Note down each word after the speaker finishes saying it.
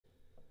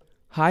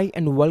Hi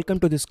and welcome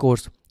to this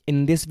course.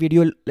 In this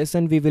video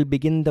lesson, we will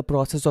begin the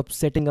process of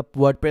setting up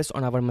WordPress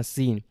on our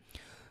machine.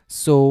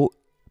 So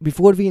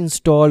before we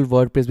install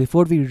WordPress,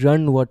 before we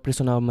run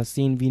WordPress on our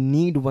machine, we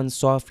need one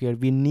software.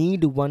 We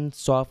need one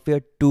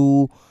software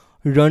to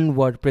run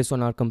WordPress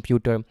on our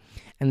computer.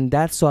 And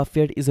that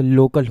software is a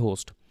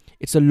localhost.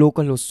 It's a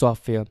localhost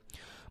software.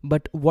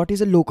 But what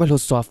is a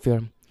localhost software?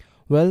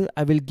 Well,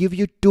 I will give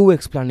you two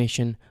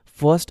explanations.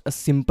 First, a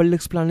simple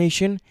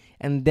explanation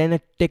and then a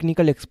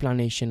technical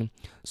explanation.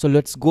 So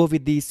let's go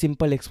with the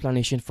simple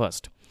explanation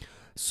first.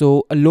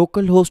 So a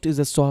localhost is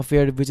a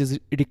software which is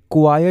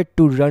required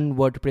to run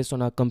WordPress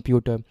on our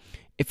computer.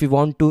 If we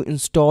want to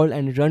install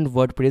and run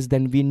WordPress,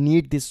 then we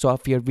need this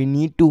software. We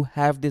need to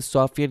have this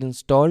software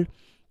installed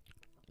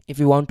if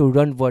we want to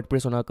run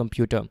WordPress on our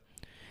computer.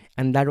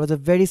 And that was a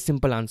very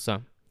simple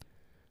answer.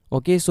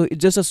 Okay, so it's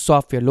just a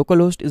software.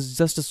 Localhost is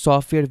just a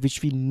software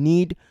which we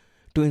need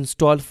to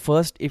install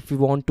first if we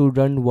want to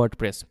run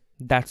WordPress.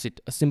 That's it.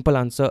 A simple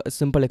answer, a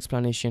simple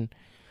explanation.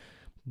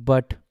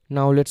 But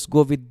now let's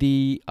go with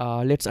the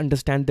let's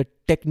understand the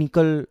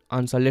technical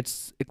answer.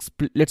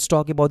 Let's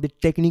talk about the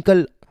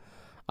technical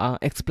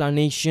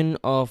explanation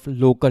of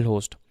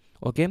localhost.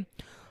 Okay,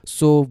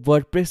 so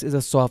WordPress is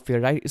a software,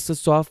 right? It's a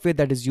software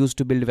that is used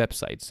to build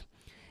websites,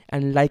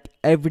 and like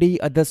every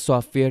other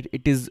software,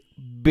 it is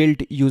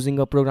built using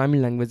a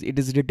programming language. It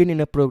is written in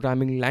a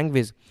programming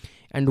language,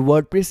 and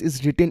WordPress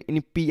is written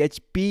in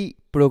PHP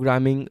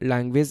programming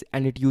language,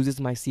 and it uses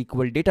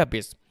MySQL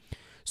database.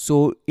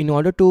 So in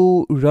order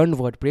to run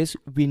WordPress,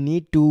 we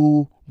need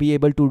to be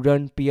able to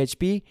run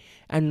PHP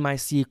and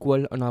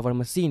MySQL on our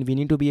machine. We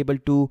need to be able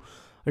to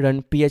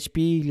run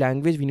PHP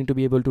language, we need to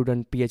be able to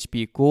run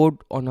PHP code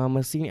on our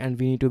machine, and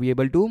we need to be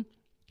able to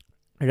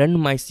run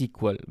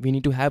MySQL. We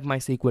need to have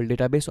MySQL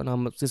database on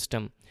our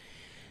system.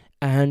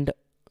 And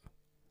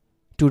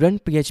to run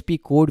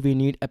PHP code, we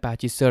need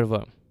Apache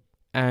server.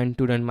 And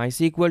to run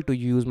MySQL, to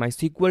use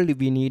MySQL,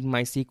 we need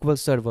MySQL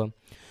server.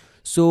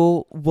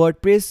 So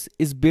WordPress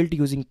is built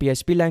using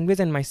PHP language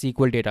and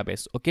MySQL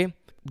database. Okay,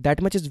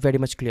 that much is very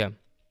much clear.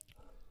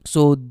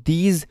 So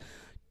these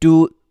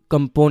two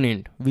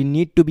component, we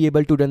need to be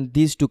able to run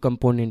these two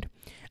component.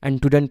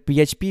 And to run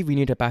PHP, we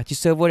need Apache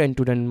server, and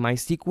to run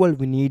MySQL,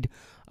 we need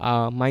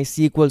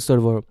MySQL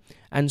server.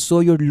 And so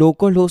your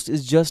localhost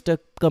is just a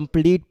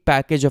complete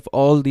package of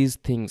all these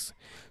things.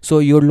 So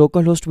your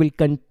localhost will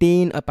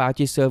contain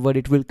Apache server,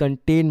 it will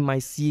contain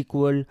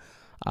MySQL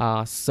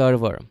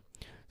server.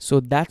 So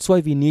that's why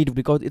we need,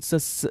 because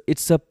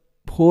it's a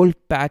whole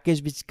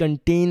package which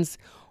contains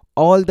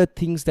all the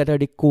things that are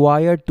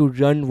required to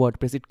run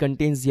WordPress. It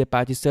contains the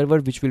Apache server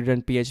which will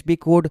run PHP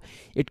code.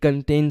 It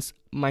contains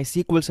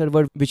MySQL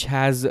server which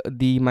has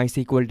the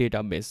MySQL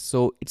database.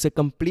 So it's a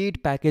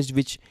complete package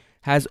which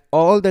has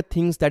all the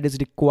things that is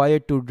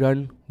required to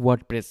run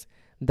WordPress.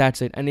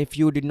 That's it. And if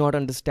you did not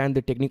understand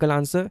the technical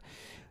answer,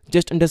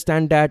 just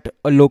understand that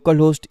a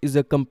localhost is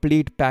a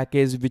complete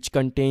package which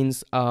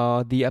contains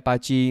the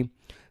Apache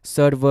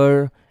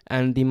server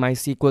and the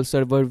MySQL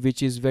server,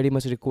 which is very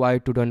much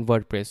required to run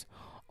WordPress.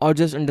 Or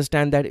just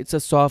understand that it's a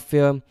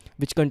software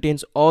which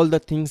contains all the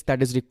things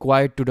that is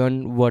required to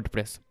run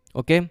WordPress.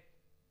 Okay,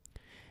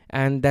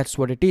 and that's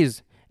what it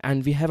is.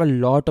 And we have a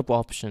lot of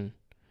option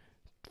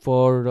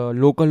for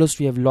localhost.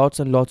 We have lots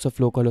and lots of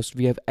localhost.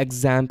 We have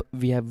XAMPP,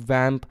 we have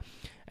WAMP,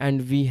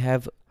 and we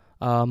have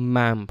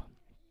MAMP.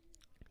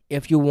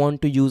 If you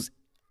want to use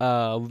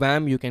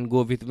WAMP, you can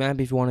go with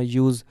WAMP. If you want to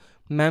use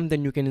MAMP,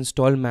 then you can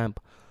install MAMP.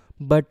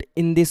 But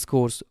in this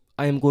course,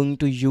 I am going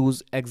to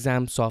use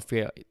XAMPP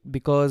software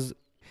because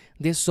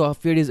this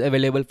software is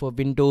available for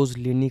Windows,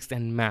 Linux,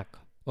 and Mac.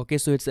 Okay,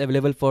 so it's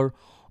available for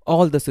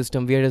all the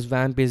system, whereas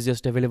WAMP is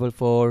just available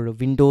for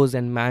Windows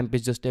and MAMP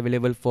is just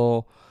available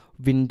for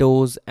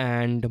Windows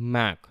and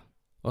Mac.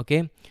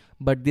 Okay,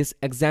 but this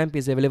XAMPP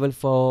is available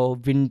for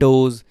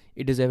Windows,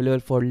 it is available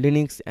for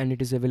Linux, and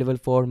it is available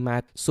for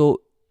Mac.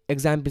 So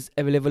XAMPP is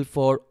available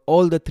for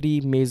all the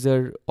three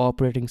major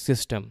operating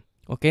system.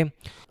 Okay,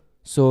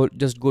 so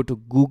just go to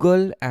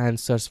Google and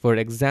search for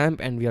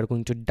XAMPP, and we are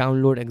going to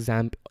download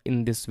XAMPP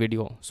in this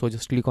video. So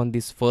just click on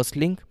this first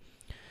link,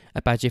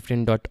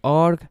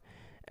 apachefriend.org,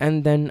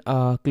 and then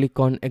click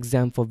on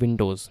XAMPP for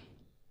Windows.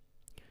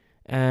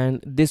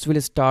 And this will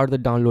start the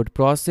download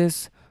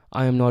process.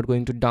 I am not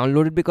going to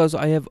download it because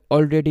I have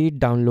already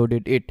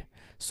downloaded it.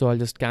 So I'll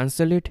just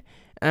cancel it.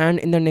 And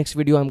in the next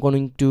video, I'm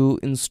going to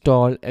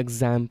install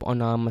XAMPP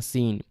on our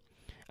machine.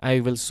 I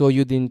will show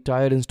you the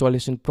entire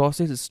installation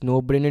process. It's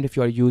no-brainer. If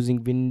you are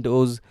using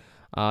Windows,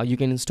 you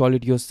can install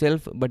it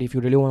yourself. But if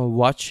you really want to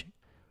watch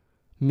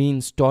me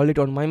install it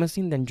on my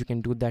machine, then you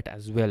can do that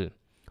as well.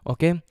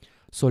 Okay,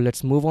 so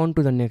let's move on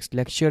to the next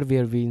lecture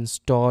where we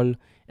install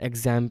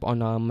XAMPP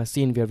on our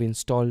machine, where we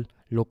install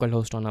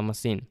localhost on our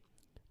machine.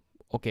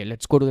 Okay,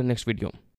 let's go to the next video.